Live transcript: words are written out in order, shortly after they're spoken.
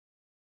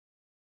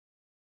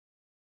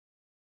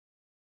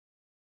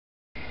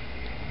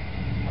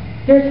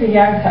You're too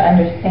young to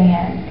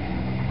understand.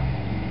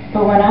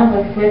 But when I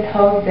was with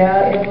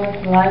Hosea, it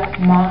was like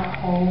my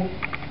whole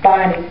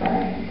body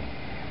burned.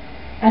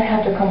 I'd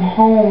have to come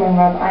home and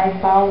rub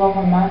ice all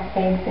over my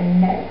face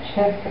and neck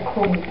just to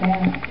cool it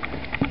down.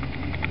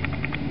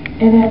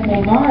 And as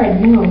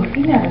Maynard knew,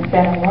 he never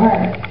said a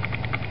word.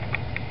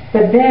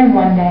 But then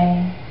one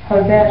day,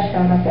 Hosea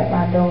showed up at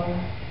my door.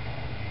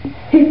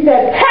 He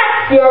said,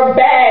 "Pack your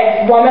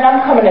bags, woman.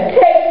 I'm coming to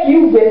take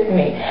you with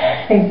me."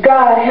 And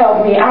God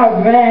help me, I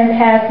ran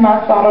past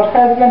my startled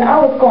husband. I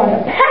was going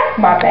to pack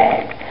my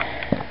bags.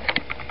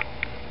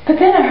 But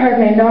then I heard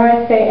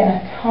Maynard say in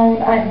a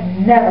tone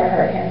I'd never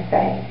heard him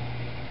say.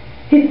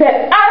 He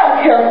said, "I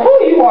don't care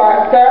who you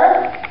are,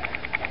 sir,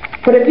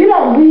 but if you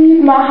don't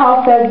leave my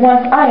house at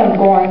once, I am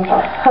going to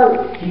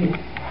hurt you."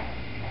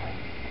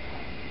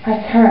 I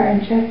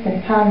turned just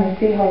in time to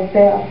see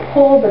Hosea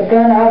pull the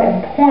gun out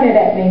and point it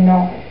at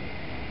Maynard.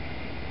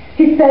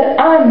 He said,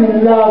 "I'm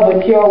in love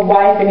with your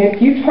wife, and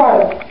if you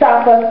try to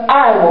stop us,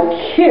 I will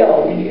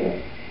kill you."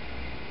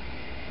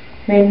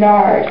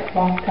 Maynard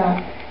walked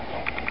up,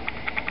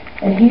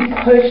 and he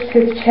pushed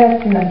his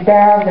chest in the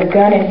barrel of the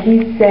gun, and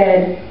he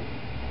said,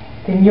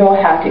 "Then you'll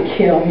have to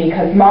kill me,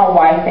 because my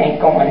wife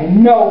ain't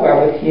going nowhere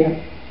with you."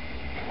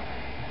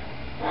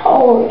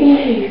 Oh,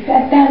 Eve,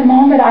 at that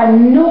moment I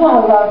knew I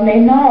loved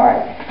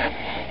Maynard.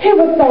 He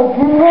was so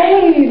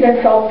brave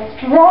and so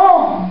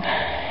strong.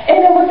 And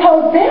it was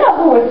Hosea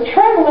who was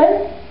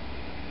trembling.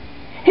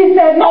 He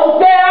said,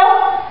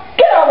 "Hosea,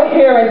 get over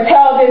here and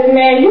tell this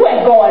man you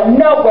ain't going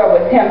nowhere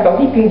with him so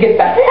he can get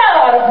the hell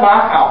out of my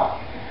house."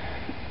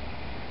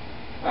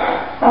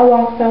 I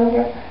walked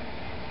over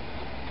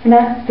and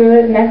I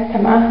stood next to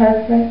my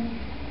husband.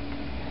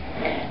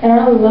 And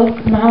I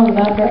looked my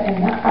lover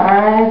in the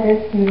eye,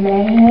 this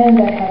man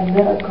that had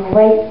lit a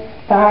great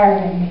fire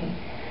in me.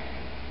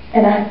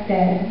 And I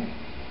said,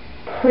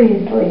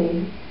 "Please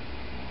leave.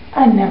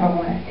 I never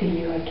want to see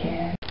you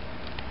again."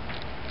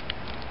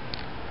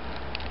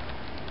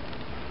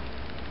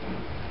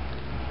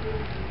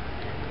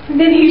 And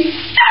then he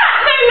shot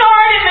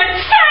Maynard in the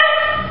chest.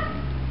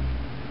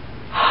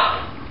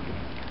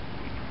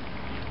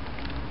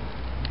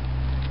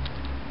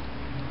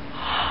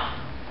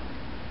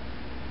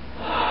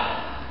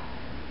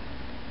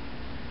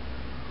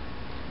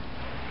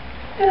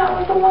 And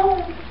I was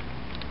alone.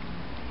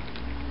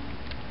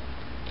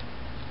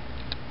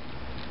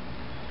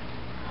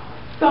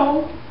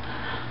 So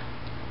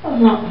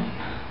alone.